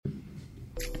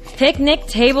Picnic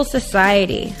Table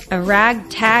Society, a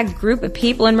ragtag group of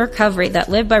people in recovery that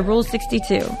live by Rule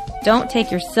 62. Don't take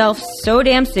yourself so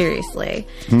damn seriously.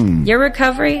 Your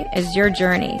recovery is your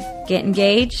journey. Get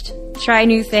engaged, try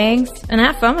new things, and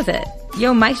have fun with it.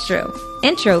 Yo, Maestro.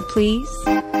 Intro, please.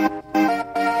 You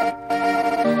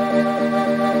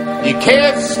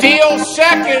can't steal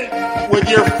second with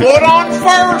your foot on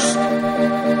first.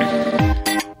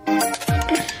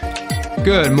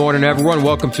 Good morning, everyone.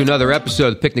 Welcome to another episode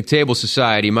of the Picnic Table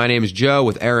Society. My name is Joe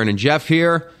with Aaron and Jeff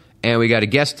here, and we got a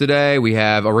guest today. We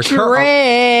have a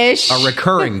Trish. a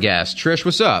recurring guest. Trish,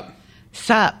 what's up?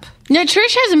 Sup? No,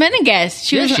 Trish hasn't been a guest.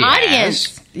 She was an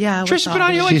audience. Yeah, Trish has been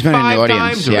on here like She's been in the 5 audience,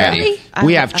 times yeah. already.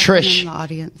 We have I've been Trish. in the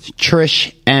audience.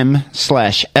 Trish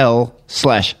M/L/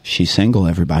 she's single,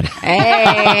 everybody.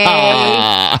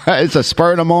 Hey. It's a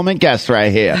spur of the moment guest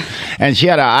right here. And she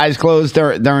had her eyes closed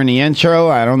during the intro.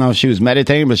 I don't know if she was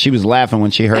meditating, but she was laughing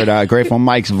when she heard Grateful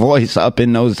Mike's voice up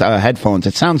in those headphones.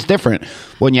 It sounds different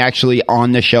when you're actually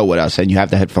on the show with us and you have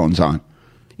the headphones on.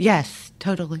 Yes,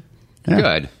 totally. Yeah.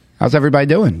 Good. How's everybody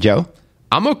doing, Joe?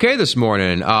 I'm okay this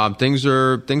morning. Things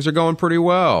are going pretty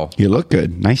well. You look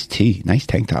good. Nice tee. Nice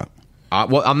tank top.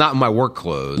 Well, I'm not in my work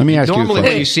clothes. Let me ask you a Normally, when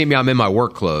question. you see me, I'm in my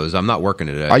work clothes. I'm not working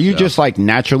today. Are you so. just like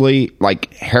naturally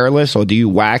like hairless, or do you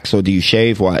wax, or do you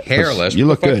shave? What? 'Cause hairless? You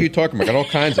look what the fuck good. are you talking about? I got all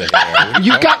kinds of hair.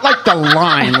 You got like the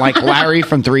line like Larry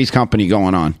from Three's Company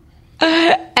going on.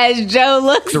 As Joe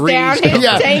looks down his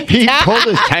tank he top. pulled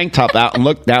his tank top out and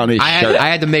looked down his shirt. I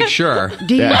had to make sure.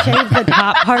 Do you shave the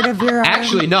top part of your arm?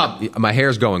 Actually, no. My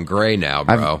hair's going gray now,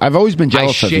 bro. I've always been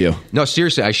jealous of you. No,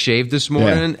 seriously, I shaved this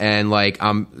morning, and like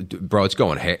bro, it's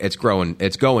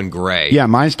going gray. Yeah,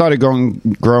 mine started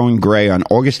growing gray on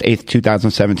August 8th,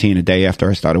 2017, a day after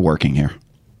I started working here.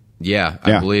 Yeah,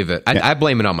 Yeah. I believe it. I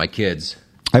blame it on my kids.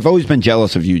 I've always been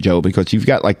jealous of you, Joe, because you've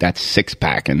got like that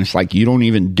 6-pack, and it's like you don't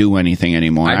even do anything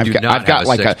anymore. I do not have a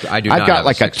like six- I do not I've got have a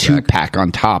like a 6-pack. 2-pack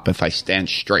on top if I stand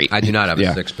straight. I do not have a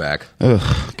Yeah. 6-pack.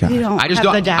 Ugh, God. You don't I just have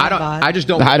don't. the dad I don't. bod. I just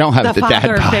don't. I don't have The the dad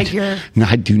father bod. figure. No,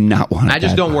 I do not want. I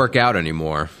just don't work out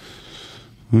anymore.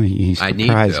 You I need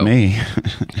surprised to. me.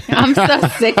 I'm so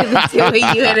sick of the two of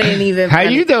you. It ain't even How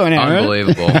funny. you doing, Aaron?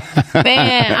 Unbelievable.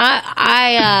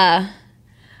 Man,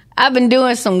 I've been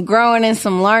doing some growing and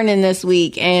some learning this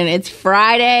week, and it's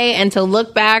Friday, and to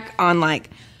look back on like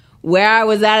where I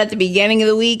was at the beginning of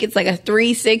the week, it's like a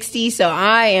 360. So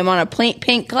I am on a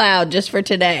pink cloud just for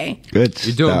today, Good.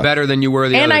 You're doing stuff. better than you were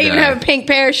the and other I day. even have a pink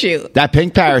parachute. That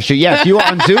pink parachute. Yes, you were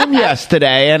on Zoom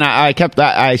yesterday, and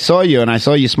I saw you, and I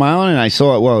saw you smiling, and I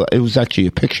saw it. Well, it was actually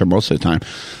a picture most of the time,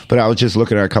 but I was just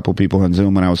looking at a couple people on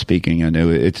Zoom when I was speaking, and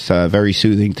it's very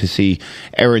soothing to see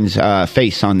Aaron's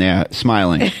face on there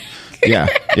smiling. Yeah.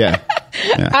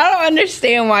 I don't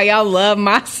understand why y'all love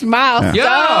my smile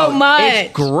so much.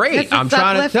 It's great. It's I'm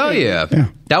trying to tell you. Yeah.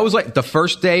 That was like the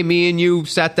first day me and you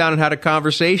sat down and had a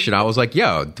conversation. I was like,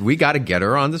 yo, we got to get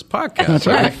her on this podcast. That's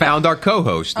Like, right. we found our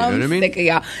co-host. You know I'm what I mean? sick of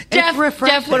y'all.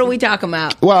 Jeff, what are we talking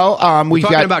about? Well, we've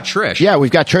talking got about Trish. Yeah,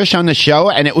 we've got Trish on the show,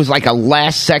 and it was like a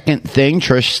last second thing.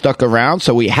 Trish stuck around,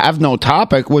 so we have no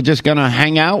topic. We're just gonna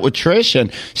hang out with Trish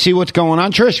and see what's going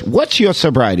on. Trish, what's your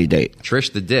sobriety date?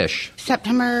 Trish the Dish.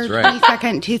 September That's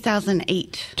 22nd,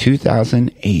 2008.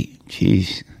 2008.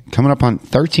 Jeez, coming up on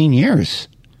 13 years.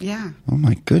 Yeah. Oh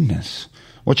my goodness.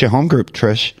 What's your home group,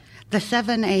 Trish? The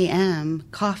 7 a.m.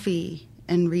 coffee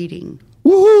and reading.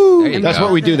 Woohoo! There you That's go.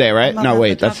 what we do there, right? I'm not No, allowed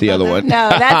wait, to that's talk the about other that. one. No,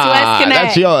 that's West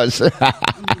Connect.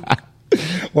 That's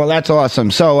yours. Well, that's awesome.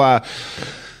 So,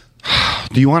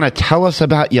 do you want to tell us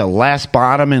about your last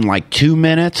bottom in like 2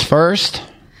 minutes first?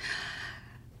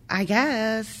 I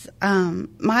guess.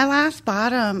 My last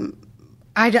bottom,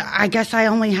 I guess I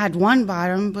only had one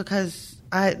bottom because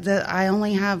I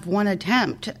only have one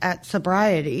attempt at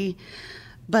sobriety,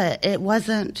 but it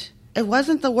wasn't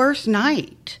the worst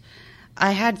night.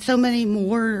 I had so many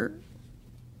more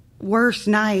worse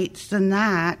nights than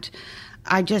that.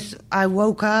 I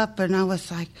woke up and I was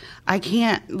like, I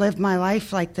can't live my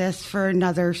life like this for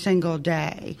another single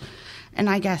day. And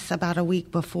I guess about a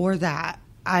week before that,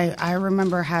 I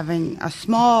remember having a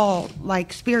small,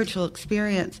 like, spiritual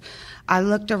experience. I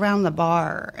looked around the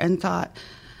bar and thought,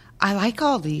 I like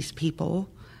all these people,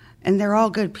 and they're all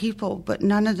good people, but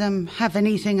none of them have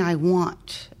anything I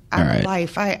want out of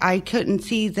life. I couldn't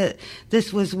see that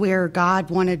this was where God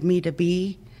wanted me to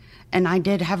be, and I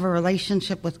did have a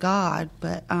relationship with God,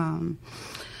 but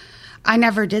I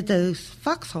never did those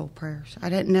foxhole prayers. I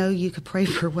didn't know you could pray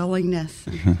for willingness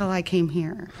until I came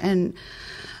here. And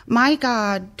my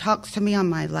God talks to me on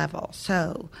my level.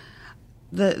 So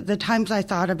the times I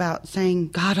thought about saying,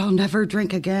 God, I'll never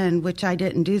drink again, which I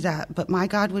didn't do that. But my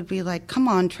God would be like, come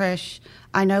on, Trish,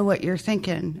 I know what you're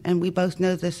thinking. And we both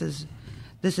know this is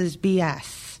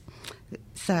BS.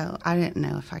 So I didn't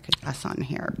know if I could cuss on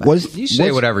here. But You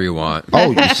say whatever you want.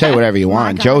 Oh, you say whatever you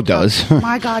want. Joe does.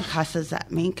 My God cusses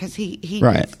at me because he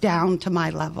gets down to my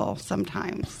level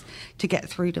sometimes to get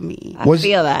through to me. I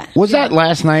feel that. Was that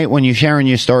last night when you sharing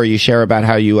your story, you share about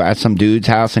how you were at some dude's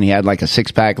house and he had like a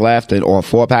 6-pack left or a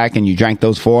 4-pack and you drank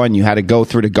those 4 and you had to go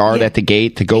through the guard at the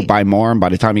gate to go buy more, and by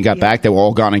the time you got back, they were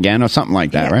all gone again or something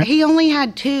like that, right? He only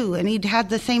had 2, and he'd had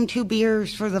the same 2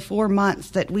 beers for the 4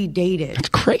 months that we dated. It's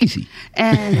crazy.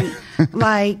 And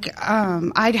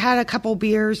I'd had a couple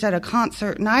beers at a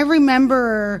concert, and I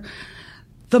remember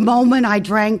the moment I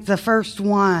drank the first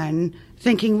one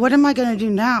thinking, what am I going to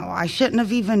do now? I shouldn't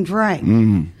have even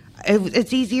drank.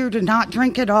 It's easier to not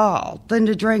drink at all than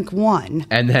to drink one.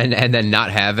 And then not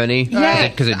have any? Yeah.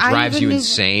 Because it drives you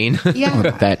insane? Yeah.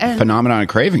 That phenomenon of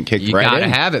craving kicked You right in. gotta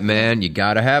have it, man. You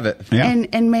gotta have it. Yeah.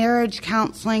 And marriage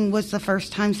counseling was the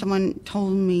first time someone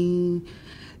told me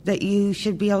that you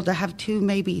should be able to have 2,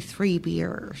 maybe 3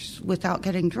 beers without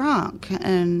getting drunk.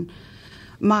 And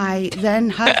my then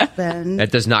husband...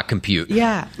 That does not compute.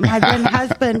 Yeah. My then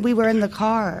husband, we were in the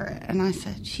car, and I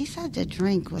said, she said to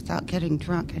drink without getting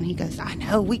drunk. And he goes, I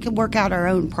know, we can work out our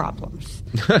own problems.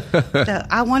 So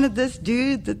I wanted this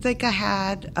dude to think I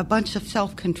had a bunch of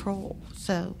self-control.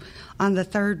 So on the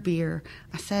 3rd beer,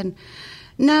 I said,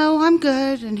 no, I'm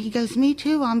good. And he goes, me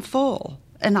too, I'm full.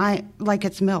 And I, like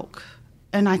it's milk.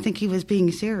 And I think he was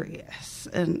being serious.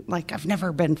 And like, I've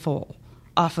never been full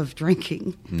off of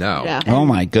drinking. No. Yeah. Oh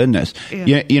my goodness.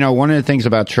 Yeah. You know, one of the things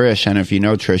about Trish, and if you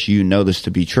know Trish, you know this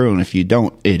to be true, and if you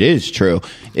don't, it is true,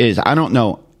 is I don't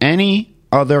know any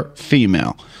other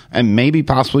female, and maybe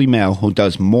possibly male, who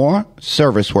does more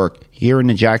service work here in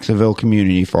the Jacksonville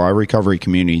community for our recovery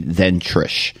community than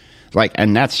Trish. Like,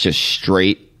 and that's just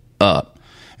straight up.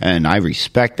 And I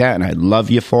respect that, and I love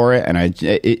you for it. And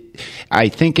I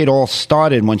think it all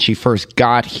started when she first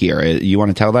got here. You want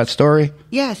to tell that story?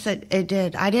 Yes, it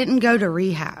did. I didn't go to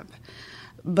rehab,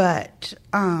 but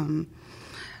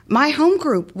my home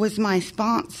group was my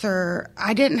sponsor.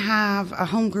 I didn't have a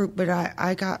home group, but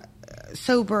I got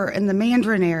sober in the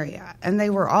Mandarin area, and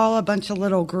they were all a bunch of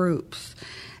little groups,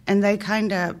 and they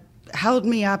kind of held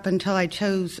me up until I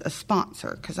chose a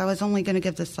sponsor because I was only going to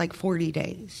give this like 40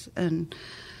 days. And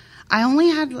I only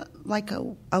had like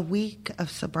a week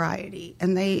of sobriety,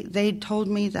 and they told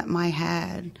me that my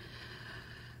head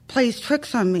plays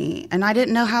tricks on me, and I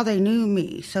didn't know how they knew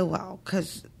me so well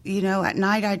because, you know, at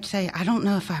night I'd say, I don't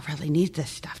know if I really need this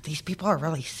stuff. These people are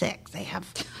really sick. They have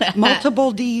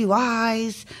multiple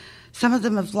DUIs. Some of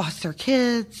them have lost their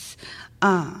kids.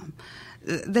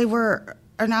 They were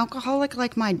an alcoholic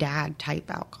like my dad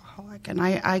type alcoholic, and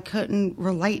I couldn't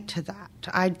relate to that.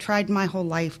 I tried my whole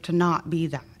life to not be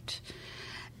that.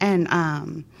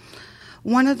 And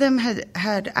one of them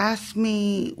had asked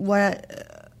me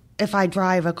what if I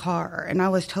drive a car, and I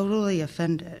was totally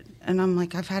offended. And I'm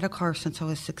like, I've had a car since I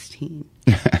was 16.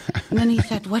 And then he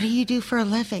said, what do you do for a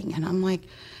living? And I'm like,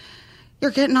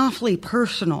 you're getting awfully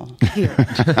personal here.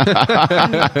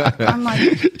 I'm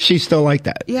like, She's still like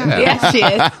that. yeah. Yes, she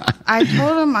is. I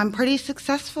told him I'm pretty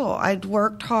successful. I'd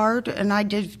worked hard, and I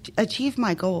did achieve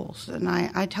my goals. And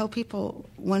I tell people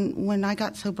when I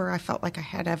got sober, I felt like I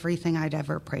had everything I'd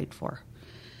ever prayed for.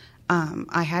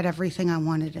 I had everything I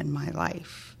wanted in my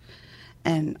life.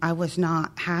 And I was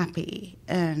not happy.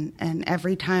 And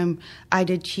every time I'd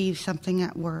achieve something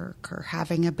at work or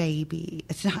having a baby,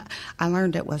 I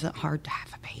learned it wasn't hard to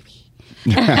have a baby.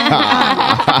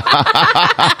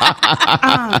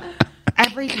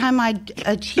 Every time I'd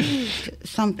achieved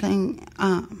something,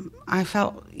 I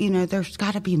felt, you know, there's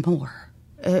got to be more.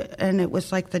 And it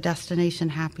was like the destination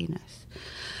happiness.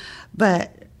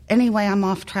 But anyway, I'm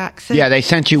off track. So, Yeah, they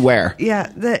sent you where?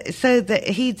 Yeah,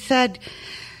 he'd said,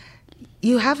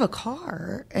 you have a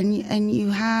car and you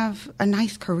have a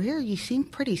nice career. You seem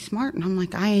pretty smart. And I'm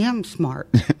like, I am smart.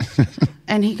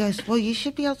 And he goes, well, you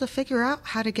should be able to figure out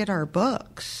how to get our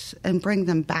books and bring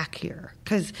them back here.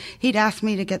 Because he'd asked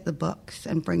me to get the books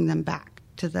and bring them back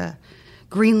to the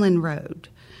Greenland Road.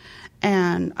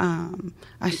 And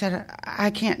I said, I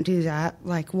can't do that.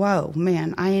 Like, whoa,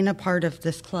 man, I ain't a part of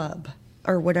this club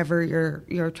or whatever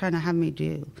you're trying to have me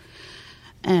do.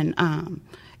 And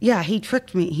yeah, he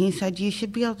tricked me. He said, you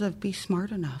should be able to be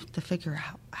smart enough to figure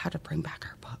out how to bring back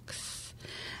our books.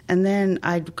 And then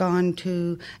I'd gone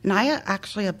to, and I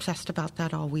actually obsessed about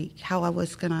that all week, how I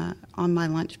was going to, on my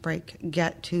lunch break,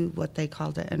 get to what they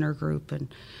call the inner group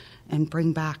and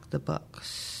bring back the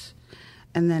books.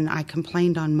 And then I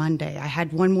complained on Monday. I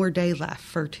had one more day left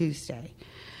for Tuesday.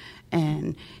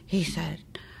 And he said,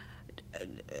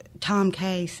 Tom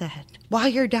K said, while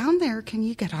you're down there, can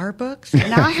you get our books? And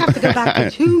now I have to go back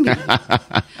to 2 meetings.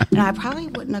 And I probably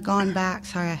wouldn't have gone back.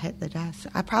 Sorry, I hit the desk.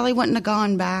 I probably wouldn't have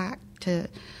gone back to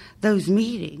those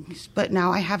meetings, but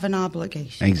now I have an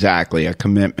obligation. Exactly, a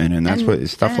commitment, and that's what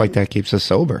stuff like that keeps us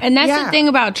sober. And that's the thing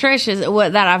about Trish is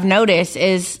what that I've noticed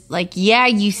is like, yeah,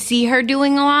 you see her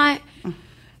doing a lot,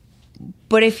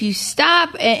 but if you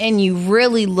stop and you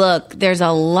really look, there's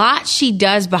a lot she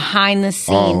does behind the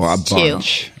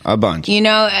scenes a bunch. You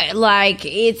know, like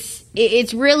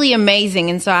it's really amazing,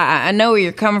 and so I know where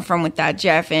you're coming from with that,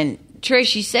 Jeff. And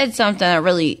Trish, you said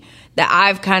something that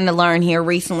I've kind of learned here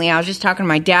recently. I was just talking to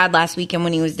my dad last weekend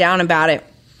when he was down about it.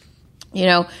 You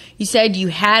know, you said you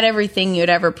had everything you'd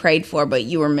ever prayed for, but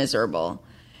you were miserable.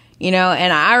 You know,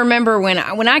 and I remember when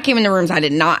I came in the rooms, I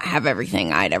did not have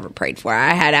everything I'd ever prayed for.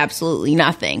 I had absolutely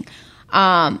nothing.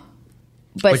 But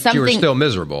you were still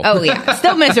miserable. Oh, yeah,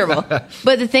 still miserable.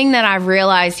 But the thing that I've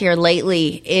realized here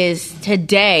lately is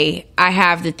today I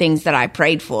have the things that I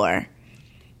prayed for.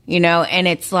 You know, and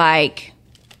it's like,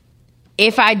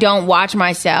 if I don't watch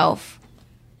myself,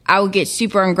 I will get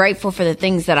super ungrateful for the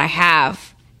things that I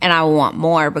have, and I will want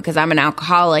more because I'm an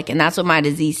alcoholic, and that's what my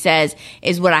disease says,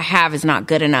 is what I have is not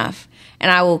good enough.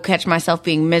 And I will catch myself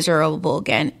being miserable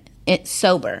again,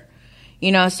 sober.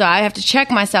 You know, so I have to check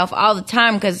myself all the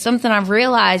time because something I've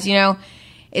realized, you know,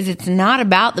 is it's not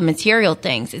about the material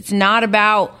things. It's not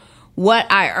about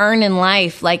what I earn in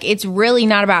life. Like, it's really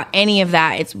not about any of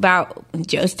that. It's about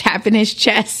Joe's tapping his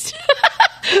chest.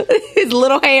 His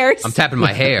little hairs. I'm tapping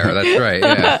my hair. That's right.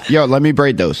 Yeah. Yo, let me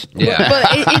braid those. Yeah. But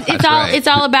it's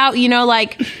all about, you know,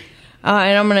 like,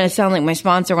 and I'm going to sound like my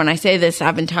sponsor when I say this.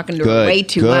 I've been talking to her way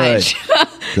too much.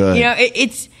 Good. You know,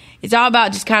 it's all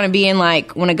about just kind of being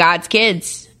like one of God's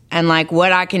kids and like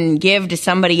what I can give to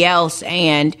somebody else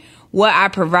and what I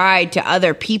provide to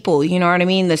other people. You know what I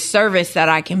mean? The service that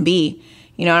I can be,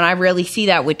 you know, and I really see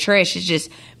that with Trish is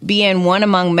just being one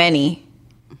among many.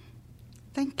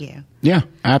 Thank you. Yeah,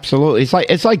 absolutely.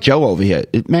 It's like Joe over here.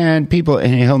 Man, people,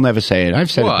 and he'll never say it.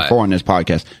 I've said it before on this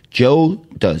podcast. Joe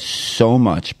does so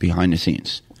much behind the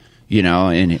scenes, you know,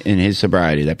 in his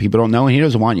sobriety that people don't know, and he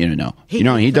doesn't want you to know. You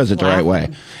know, and he does it the right way.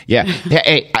 Yeah.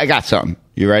 Hey, I got something.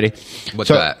 You ready?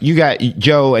 What's that? You got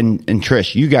Joe and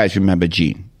Trish. You guys remember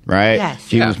Gene, right? Yes.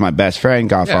 Gene was my best friend,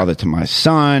 godfather to my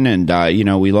son, and, you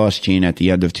know, we lost Gene at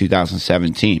the end of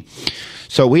 2017.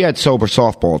 So we had sober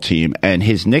softball team, and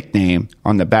his nickname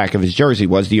on the back of his jersey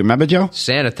was, do you remember, Joe?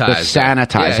 Sanitizer. The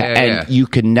sanitizer. And you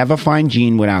could never find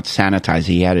Gene without sanitizer.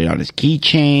 He had it on his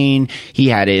keychain. He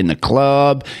had it in the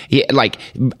club.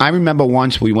 I remember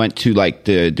once we went to like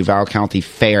the Duval County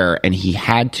Fair, and he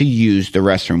had to use the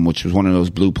restroom, which was one of those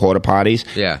blue porta potties.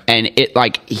 Yeah. And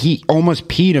he almost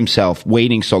peed himself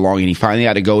waiting so long, and he finally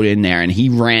had to go in there, and he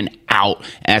ran out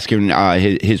asking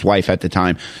his wife at the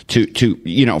time to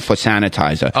you know, for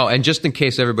sanitizer. Oh, and just in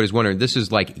case everybody's wondering, this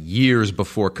is like years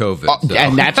before COVID. So.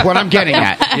 And that's what I'm getting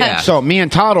at. Yeah. So me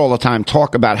and Todd all the time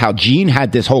talk about how Gene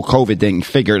had this whole COVID thing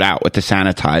figured out with the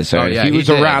sanitizer. Oh, yeah, if he was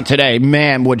around today,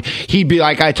 man, he'd be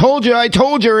like, I told you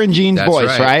in Gene's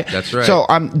voice, right? That's right. So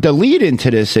the lead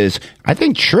into this is, I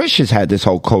think Trish has had this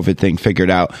whole COVID thing figured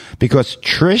out because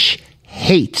Trish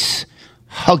hates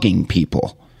hugging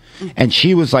people. And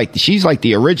she's like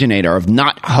the originator of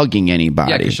not hugging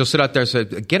anybody. Yeah, because she'll sit out there and say,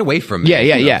 get away from me. Yeah.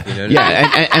 You know?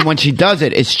 And when she does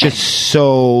it, it's just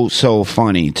so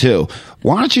funny, too.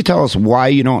 Why don't you tell us why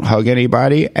you don't hug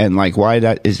anybody and, like, why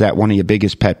is that one of your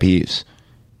biggest pet peeves?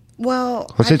 Well,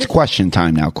 it's question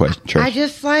time now, Trish. I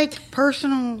just like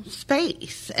personal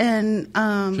space, and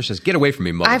Trish says, "Get away from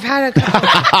me, mother." I've had a couple,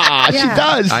 She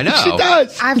does. I know. She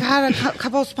does. I've had a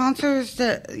couple sponsors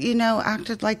that, you know,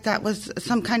 acted like that was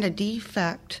some kind of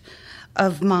defect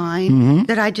of mine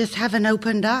that I just haven't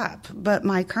opened up. But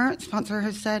my current sponsor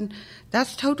has said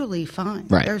that's totally fine.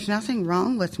 Right. There's nothing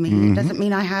wrong with me. It doesn't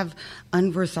mean I have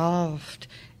unresolved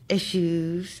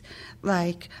issues.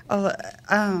 Like,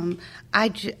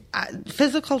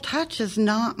 physical touch is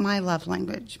not my love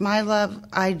language. I love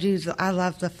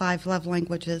the 5 love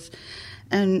languages.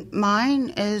 And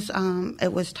mine is,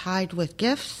 it was tied with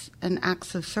gifts and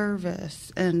acts of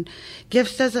service. And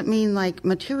gifts doesn't mean like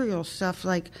material stuff,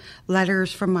 like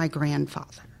letters from my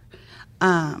grandfather.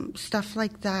 Stuff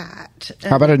like that.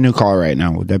 How about a new car right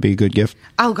now? Would that be a good gift?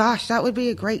 Oh gosh, that would be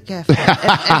a great gift.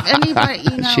 If anybody,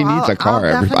 you know, she needs a car.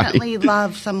 I'll everybody. definitely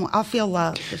love someone. I'll feel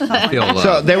loved.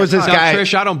 So there was this guy.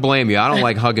 Trish, I don't blame you. I don't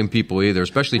like hugging people either,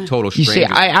 especially total You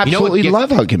strangers. see, I absolutely love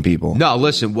hugging people. No,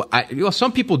 listen.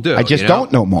 Some people do. I just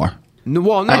don't know more.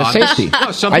 Well, no, Out of safety.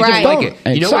 No, some I people just like don't. it.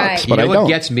 It You know sucks, what? but You know I what don't.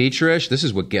 gets me, Trish? This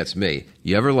is what gets me.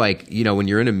 You ever when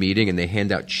you're in a meeting and they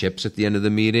hand out chips at the end of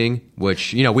the meeting,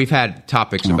 which we've had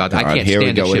topics about. God, I can't here we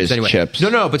stand go the with chips his anyway. chips.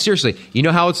 No, but seriously, you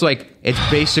know how it's like it's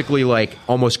basically like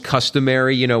almost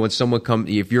customary. When someone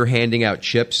if you're handing out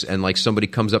chips and like somebody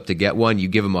comes up to get one, you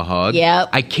give them a hug. Yep.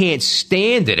 I can't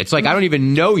stand it. It's like I don't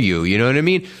even know you. You know what I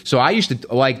mean? So I used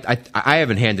to I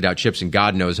haven't handed out chips in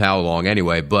God knows how long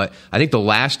anyway. But I think the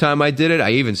last time I did it,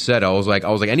 I even said I was like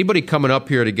anybody coming up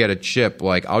here to get a chip,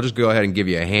 like I'll just go ahead and give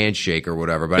you a handshake or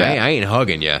whatever. But I ain't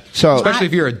hugging you. So especially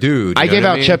if you're a dude. I gave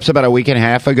out chips about a week and a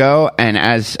half ago, and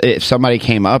if somebody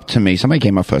came up to me, somebody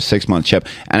came up for a 6-month chip,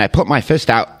 and I put my fist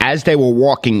out as they were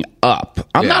walking up.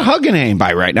 I'm not hugging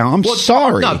anybody right now. I'm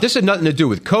sorry. No, this had nothing to do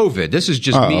with COVID. This is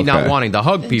just me not wanting to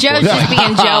hug people. Joe's just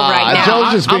being Joe right now.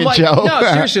 Joe's just being like, Joe. No,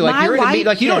 seriously, like My you're in a white meeting,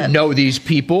 like you don't chip. know these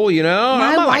people, I'm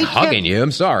not like white hugging chip. you.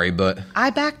 I'm sorry, but I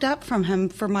backed up from him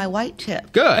for my white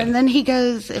tip. Good. And then he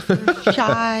goes, if you're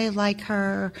shy like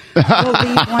her, we'll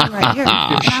leave one right here.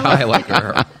 you're shy like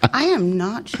her. I am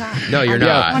not shy. No, you're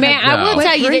not. Man, I will Quit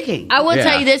tell you. drinking. I will Yeah.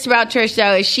 tell you this about Trish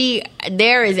though. Is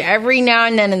there is every now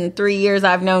and then in the 3 years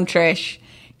I've known Trish,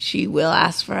 she will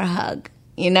ask for a hug.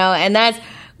 And that's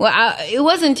it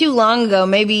wasn't too long ago,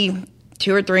 maybe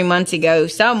 2 or 3 months ago.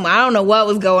 I don't know what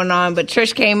was going on, but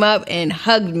Trish came up and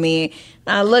hugged me.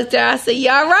 And I looked at her, I said,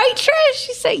 "You all right, Trish?"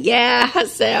 She said, "Yeah." I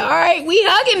said, "All right, we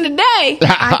hugging today."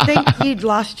 I think you'd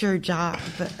lost your job,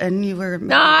 and you were.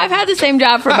 No, I've had the same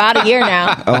job for about a year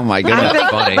now. Oh my I goodness.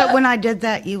 think, funny. but when I did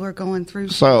that, you were going through.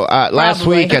 So last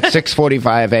Probably. week at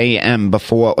 6:45 a.m.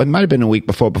 before it might have been a week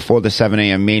before the 7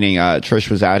 a.m. meeting,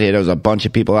 Trish was out here. There was a bunch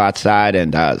of people outside,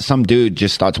 and some dude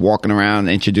just starts walking around,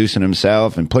 introducing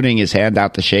himself and putting his hand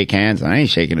out to shake hands. And I ain't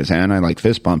shaking his hand. I like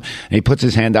fist bump. And he puts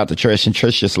his hand out to Trish, and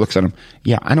Trish just looks at him.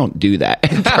 Yeah, I don't do that.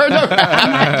 And turn around.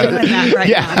 I'm not doing that right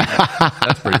now.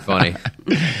 That's pretty funny.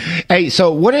 Hey,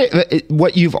 so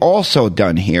what you've also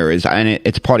done here is, and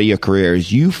it's part of your career,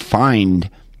 is you find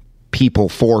people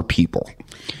for people.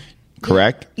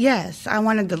 Correct? Yes, I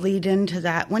wanted to lead into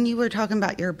that. When you were talking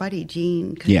about your buddy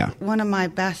Gene, 'cause Yeah. one of my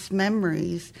best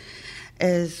memories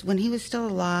is when he was still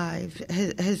alive,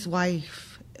 his wife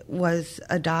was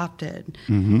adopted,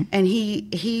 and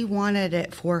he wanted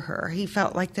it for her. He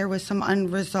felt like there was some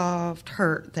unresolved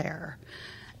hurt there.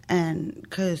 And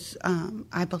because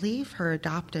I believe her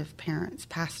adoptive parents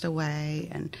passed away,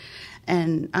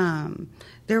 and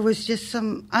there was just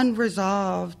some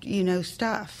unresolved,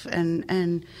 stuff.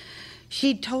 And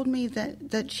she told me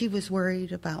that she was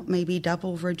worried about maybe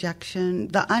double rejection,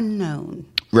 the unknown.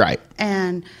 Right.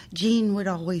 And Gene would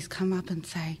always come up and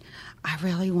say, "I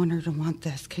really want her to want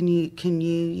this. Can you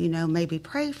maybe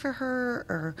pray for her?"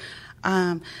 Or,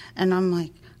 and I'm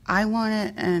like, "I want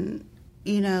it, and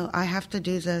I have to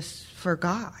do this for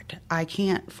God. I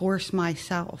can't force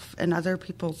myself in other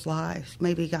people's lives.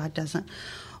 Maybe God doesn't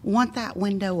want that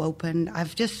window open."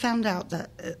 I've just found out that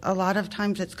a lot of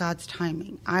times it's God's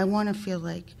timing. I want to feel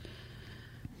like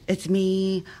it's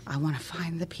me. I want to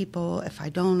find the people. If I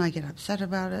don't, I get upset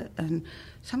about it. And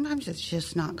sometimes it's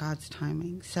just not God's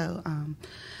timing. So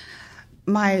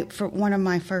for one of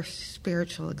my first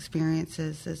spiritual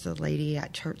experiences is a lady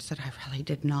at church that I really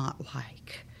did not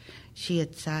like. She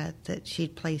had said that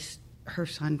she'd placed her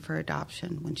son for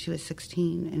adoption when she was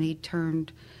 16, and he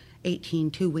turned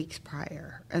 18 2 weeks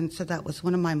prior. And so that was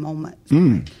one of my moments.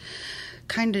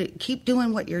 Kind of keep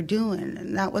doing what you're doing.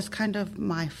 And that was kind of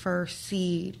my first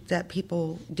seed that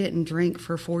people didn't drink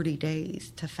for 40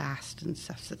 days to fast and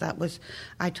stuff. So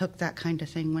I took that kind of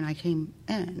thing when I came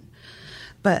in.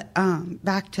 But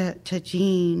back to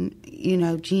Gene,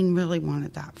 Gene really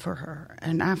wanted that for her.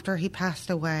 And after he passed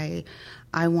away,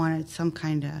 I wanted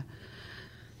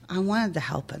I wanted to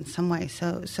help in some way.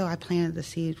 So I planted the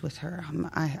seed with her.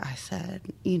 I said,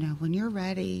 when you're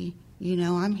ready,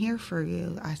 I'm here for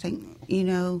you. I think,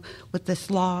 with this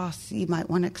loss, you might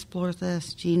want to explore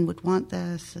this. Gene would want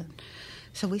this. And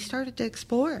so we started to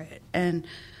explore it. And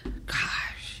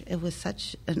gosh, it was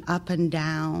such an up and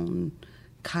down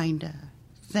kind of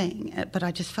thing. But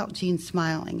I just felt Gene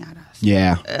smiling at us.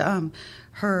 Yeah.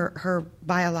 Her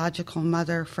biological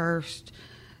mother first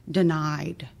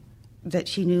denied that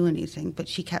she knew anything, but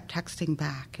she kept texting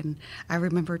back. And I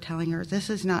remember telling her,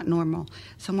 "This is not normal.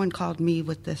 Someone called me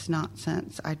with this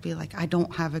nonsense." I'd be like, "I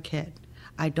don't have a kid.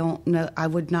 I don't know. I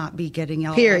would not be getting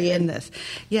out in this."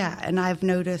 Yeah, and I've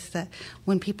noticed that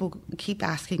when people keep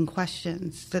asking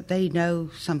questions, that they know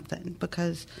something.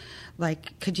 Because,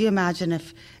 could you imagine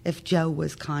if Joe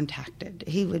was contacted?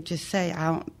 He would just say, "I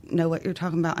don't know what you're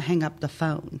talking about. Hang up the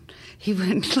phone." He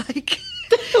wouldn't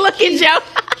Look at Joe.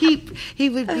 He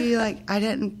would be like, I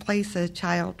didn't place a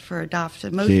child for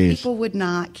adoption. Most Jeez. people would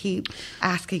not keep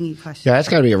asking you questions. Yeah, that's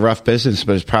got to be a rough business,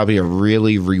 but it's probably a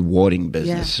really rewarding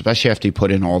business, Yeah. especially after you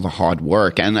put in all the hard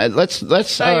work. And let's.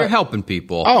 Now you're helping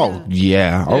people. Oh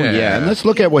yeah, Yeah. And let's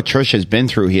look at what Trish has been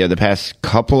through here the past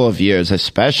couple of years,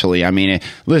 especially. I mean,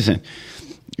 listen.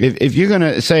 If you're going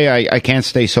to say I can't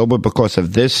stay sober because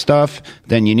of this stuff,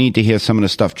 then you need to hear some of the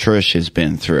stuff Trish has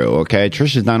been through, okay?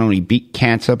 Trish has not only beat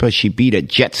cancer, but she beat a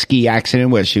jet ski accident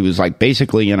where she was like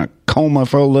basically in a coma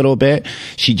for a little bit.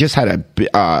 She just had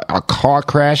a car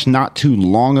crash not too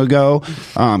long ago,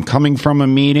 coming from a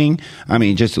meeting. I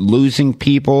mean, just losing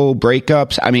people,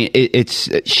 breakups. I mean,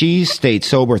 she stayed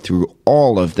sober through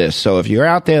all of this. So if you're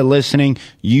out there listening,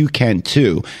 you can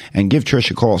too. And give Trish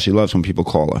a call. She loves when people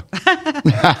call her.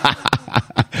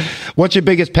 What's your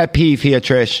biggest pet peeve here,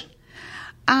 Trish?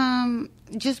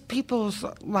 Just people's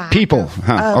lack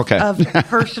of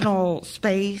personal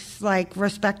space, like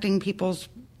respecting people's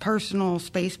personal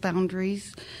space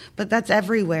boundaries. But that's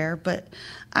everywhere. But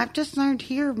I've just learned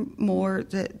here more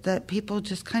that people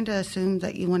just kind of assume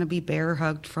that you want to be bear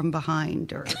hugged from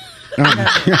behind, or and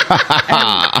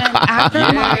after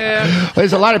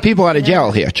There's a lot of people out of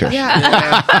jail here, Trish.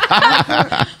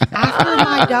 after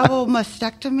my double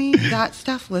mastectomy, that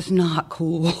stuff was not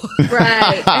cool.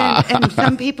 Right. and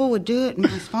some people would do it, and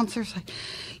my sponsor's like,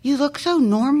 you look so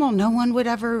normal. No one would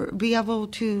ever be able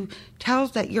to tell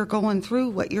that you're going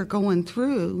through what you're going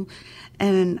through.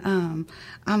 And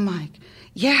I'm like,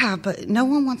 yeah, but no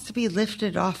one wants to be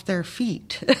lifted off their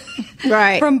feet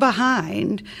Right. from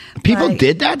behind. People Like,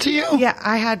 did that to you? Yeah,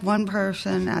 I had one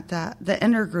person at the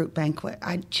intergroup banquet.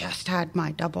 I just had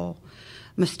my double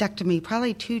mastectomy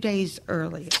probably 2 days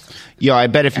earlier. Yo, I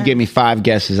bet if you gave me 5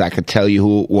 guesses, I could tell you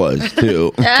who it was,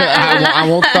 too. I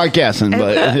won't start guessing,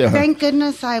 but... Yeah. Thank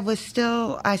goodness I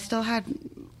still had,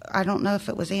 I don't know if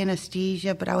it was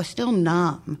anesthesia, but I was still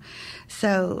numb.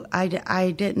 So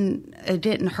it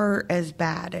didn't hurt as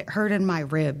bad. It hurt in my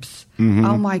ribs. Mm-hmm.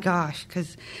 Oh my gosh,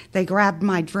 because they grabbed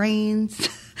my drains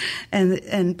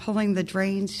and pulling the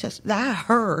drains, that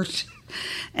hurt.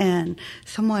 And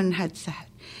someone had said,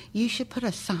 you should put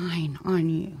a sign on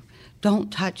you. Don't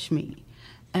touch me.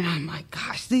 And I'm like,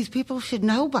 gosh, these people should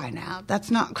know by now. That's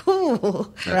not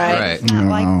cool. That's right. It's not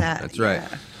like that. That's right.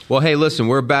 Yeah. Well, hey, listen,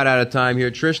 we're about out of time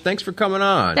here. Trish, thanks for coming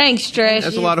on. Thanks, Trish.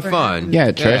 That's a lot of fun.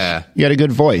 Yeah, Trish, you had a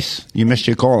good voice. You missed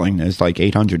your calling. There's like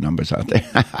 800 numbers out there.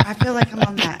 I feel like I'm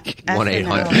on that.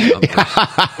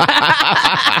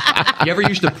 1-800. You ever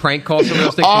used to prank call some of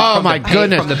those things? Oh, my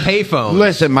goodness. From the payphone.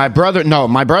 Listen, my brother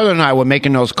and I were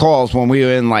making those calls when we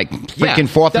were in like freaking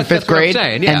 4th and 5th that's what I'm grade.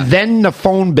 saying, yeah. And then the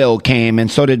phone bill came,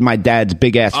 and so did my dad's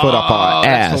big ass foot up our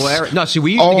ass. That's hilarious. No, see,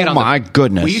 we used to get on my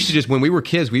goodness. We used to just, when we were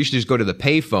kids, we used to just go to the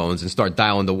payphones and start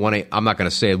dialing the 1-8. I'm not going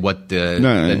to say what the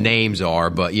names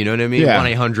are, but you know what I mean? Yeah.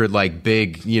 1-800, like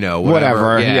big,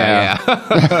 Whatever. Yeah.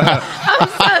 I'm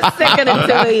so sick of the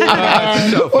two of you,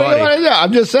 man. So funny.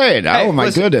 I'm just saying. Hey, Oh, my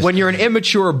listen, goodness. When you're an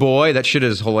immature boy, that shit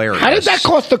is hilarious. How did that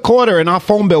cost a quarter and our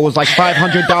phone bill was like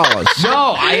 $500?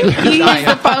 No, You use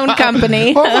the phone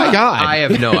company. Oh, my God. I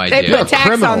have no They idea. put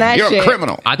tax on that You're shit. a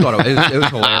criminal. I thought it was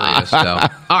hilarious. So,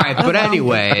 all right, but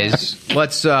anyways,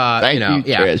 let's Thank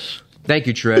you, Trish. Thank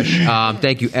you, Trish.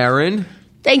 Thank you, Erin.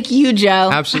 Thank you, Joe.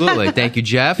 Absolutely. Thank you,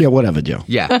 Jeff. Yeah, whatever, Joe.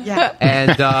 Yeah. Yeah.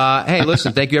 And hey,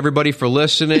 listen, thank you everybody for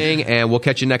listening, and we'll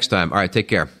catch you next time. All right, take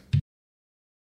care.